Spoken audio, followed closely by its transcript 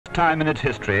Time in its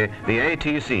history, the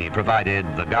ATC provided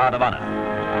the Guard of Honor.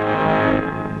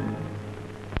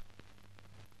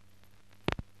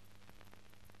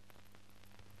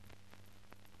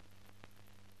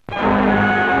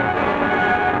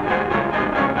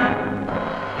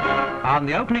 On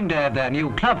the opening day of their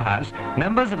new clubhouse,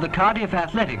 members of the Cardiff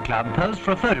Athletic Club posed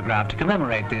for a photograph to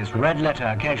commemorate this red-letter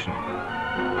occasion.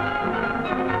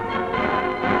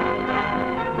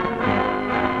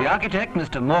 The architect,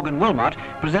 Mr. Morgan Wilmot,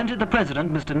 presented the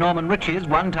president, Mr. Norman Ritchie's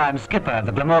one-time skipper of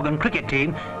the Glamorgan cricket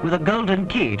team, with a golden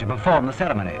key to perform the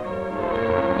ceremony.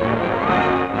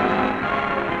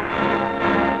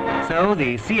 So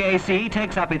the CAC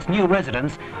takes up its new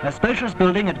residence, a spacious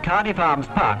building at Cardiff Arms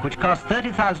Park, which cost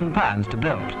 £30,000 to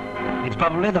build. It's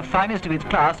probably the finest of its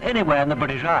class anywhere in the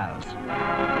British Isles.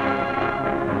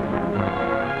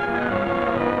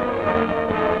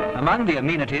 Among the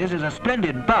amenities is a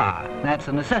splendid bar. That's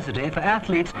a necessity for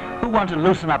athletes who want to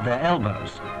loosen up their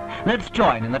elbows. Let's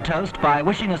join in the toast by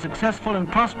wishing a successful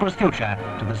and prosperous future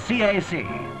to the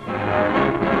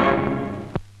CAC.